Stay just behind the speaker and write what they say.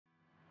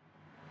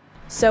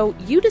So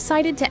you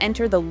decided to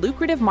enter the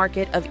lucrative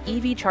market of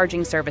EV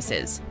charging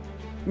services.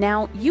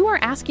 Now, you are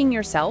asking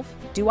yourself,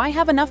 do I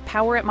have enough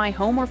power at my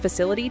home or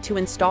facility to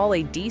install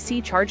a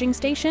DC charging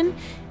station?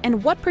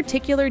 And what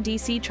particular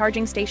DC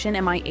charging station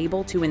am I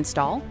able to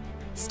install?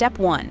 Step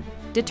 1.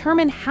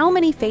 Determine how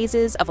many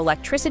phases of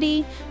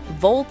electricity,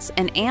 volts,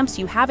 and amps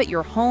you have at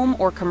your home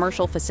or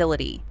commercial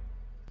facility.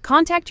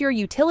 Contact your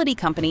utility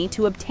company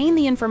to obtain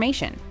the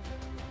information.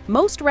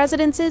 Most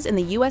residences in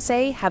the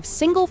USA have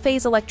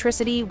single-phase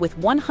electricity with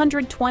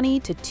 120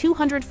 to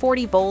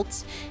 240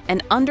 volts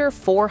and under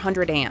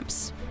 400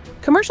 amps.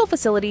 Commercial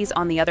facilities,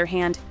 on the other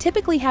hand,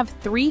 typically have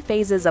 3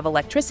 phases of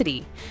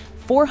electricity,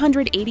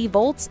 480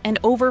 volts and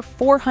over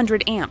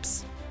 400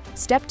 amps.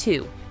 Step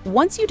 2.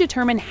 Once you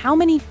determine how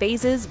many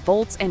phases,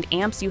 volts, and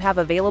amps you have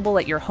available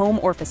at your home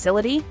or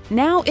facility,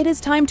 now it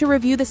is time to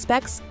review the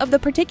specs of the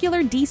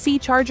particular DC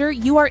charger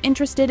you are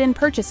interested in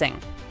purchasing.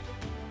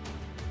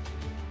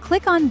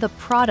 Click on the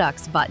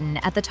Products button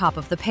at the top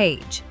of the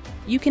page.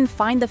 You can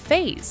find the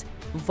phase,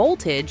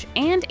 voltage,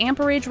 and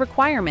amperage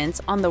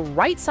requirements on the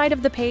right side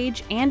of the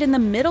page and in the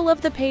middle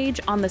of the page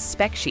on the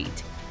spec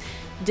sheet.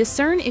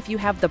 Discern if you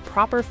have the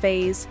proper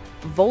phase,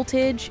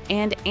 voltage,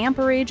 and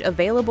amperage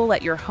available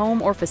at your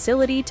home or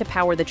facility to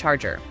power the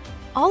charger.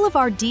 All of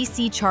our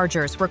DC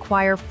chargers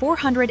require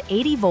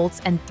 480 volts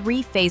and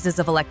 3 phases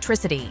of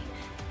electricity.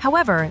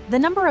 However, the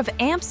number of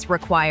amps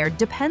required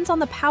depends on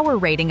the power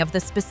rating of the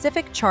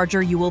specific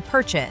charger you will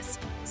purchase.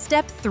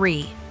 Step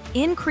 3.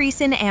 Increase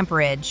in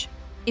amperage.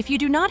 If you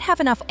do not have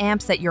enough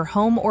amps at your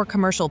home or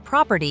commercial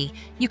property,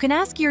 you can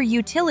ask your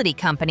utility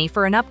company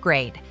for an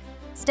upgrade.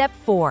 Step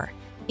 4.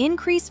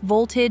 Increase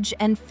voltage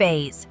and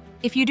phase.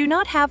 If you do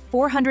not have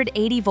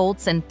 480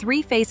 volts and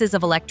 3 phases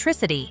of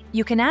electricity,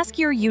 you can ask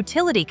your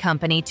utility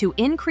company to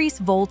increase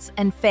volts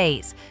and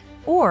phase,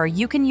 or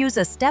you can use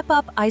a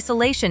step-up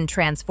isolation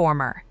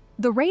transformer.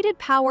 The rated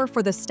power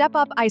for the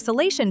step-up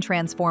isolation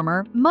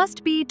transformer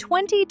must be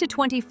 20 to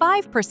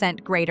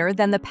 25% greater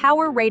than the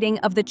power rating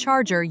of the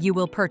charger you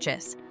will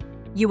purchase.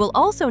 You will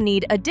also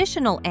need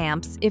additional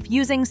amps if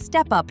using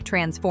step-up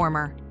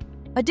transformer.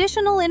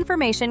 Additional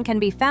information can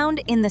be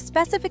found in the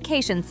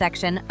specification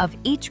section of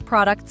each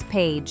product's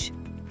page.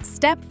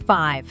 Step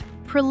 5.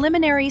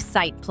 Preliminary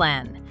site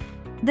plan.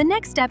 The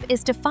next step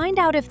is to find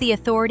out if the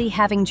authority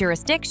having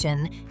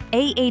jurisdiction,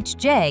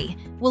 AHJ,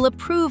 will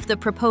approve the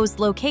proposed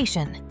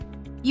location.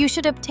 You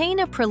should obtain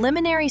a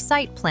preliminary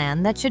site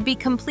plan that should be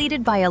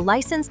completed by a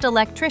licensed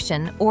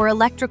electrician or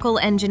electrical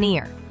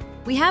engineer.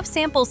 We have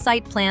sample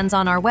site plans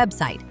on our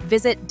website.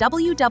 Visit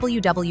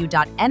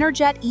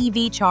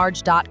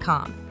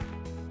www.enerjetvcharge.com.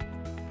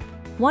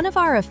 One of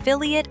our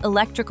affiliate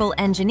electrical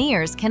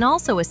engineers can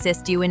also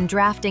assist you in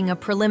drafting a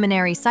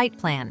preliminary site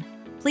plan.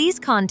 Please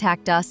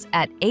contact us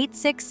at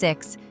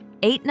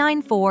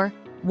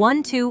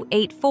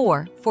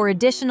 866-894-1284 for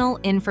additional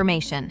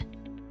information.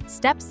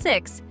 Step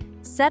 6.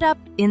 Set up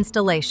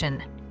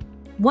installation.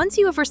 Once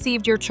you have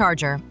received your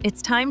charger,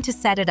 it's time to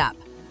set it up.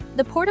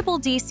 The portable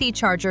DC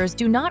chargers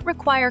do not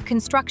require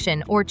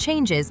construction or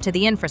changes to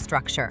the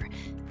infrastructure.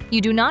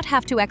 You do not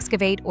have to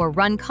excavate or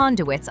run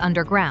conduits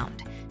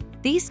underground.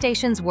 These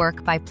stations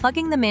work by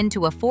plugging them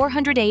into a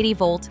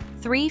 480-volt,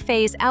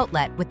 3-phase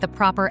outlet with the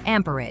proper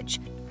amperage.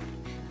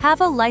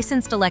 Have a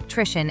licensed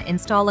electrician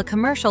install a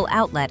commercial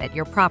outlet at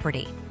your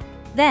property.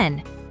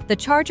 Then, the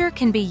charger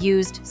can be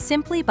used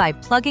simply by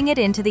plugging it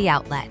into the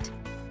outlet.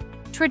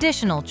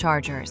 Traditional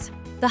chargers.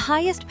 The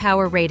highest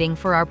power rating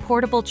for our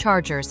portable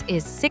chargers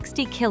is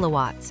 60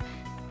 kilowatts.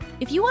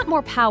 If you want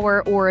more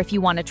power or if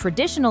you want a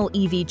traditional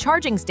EV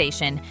charging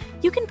station,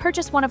 you can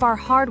purchase one of our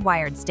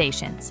hardwired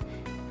stations.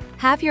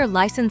 Have your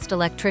licensed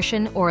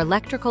electrician or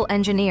electrical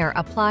engineer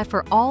apply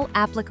for all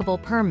applicable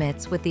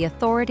permits with the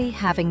authority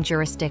having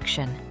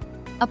jurisdiction.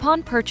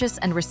 Upon purchase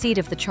and receipt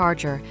of the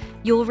charger,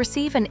 you will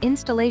receive an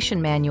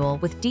installation manual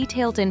with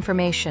detailed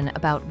information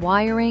about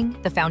wiring,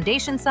 the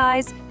foundation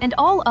size, and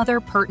all other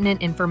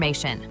pertinent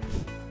information.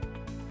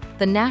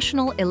 The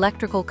National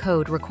Electrical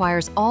Code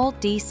requires all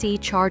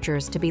DC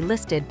chargers to be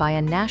listed by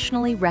a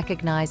nationally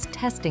recognized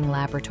testing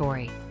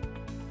laboratory.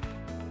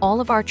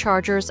 All of our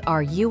chargers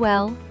are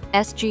UL,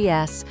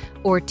 SGS,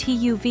 or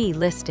TUV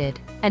listed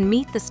and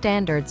meet the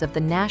standards of the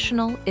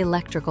National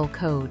Electrical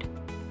Code.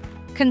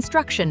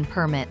 Construction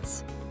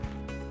permits.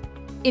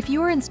 If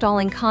you are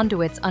installing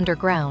conduits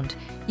underground,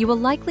 you will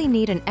likely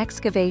need an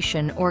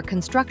excavation or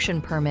construction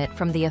permit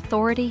from the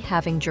authority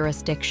having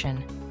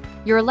jurisdiction.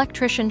 Your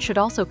electrician should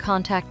also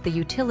contact the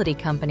utility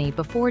company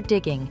before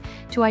digging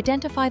to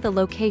identify the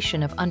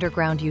location of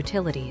underground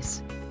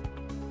utilities.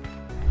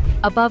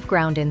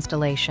 Above-ground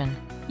installation.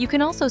 You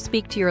can also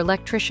speak to your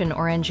electrician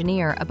or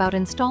engineer about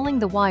installing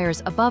the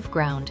wires above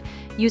ground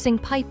using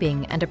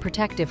piping and a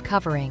protective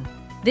covering.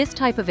 This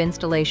type of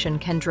installation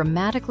can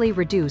dramatically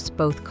reduce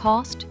both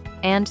cost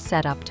and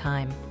setup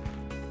time.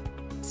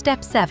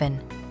 Step 7.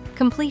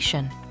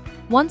 Completion.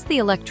 Once the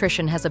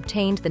electrician has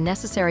obtained the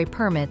necessary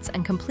permits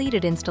and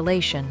completed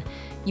installation,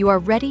 you are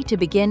ready to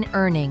begin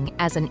earning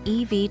as an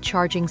EV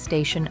charging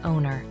station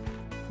owner.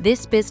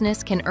 This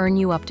business can earn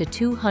you up to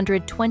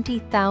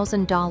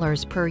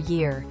 $220,000 per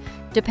year,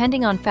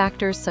 depending on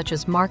factors such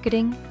as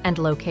marketing and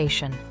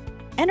location.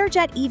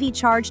 EnerJet EV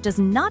Charge does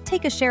not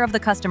take a share of the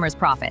customer's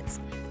profits.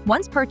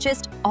 Once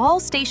purchased, all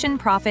station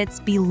profits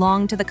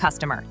belong to the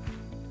customer.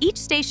 Each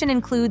station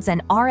includes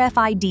an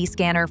RFID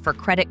scanner for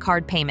credit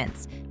card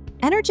payments.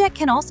 EnerJet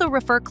can also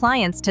refer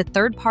clients to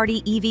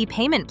third-party EV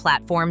payment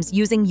platforms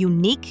using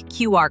unique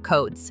QR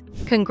codes.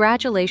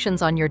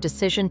 Congratulations on your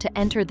decision to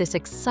enter this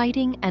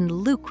exciting and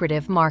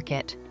lucrative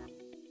market.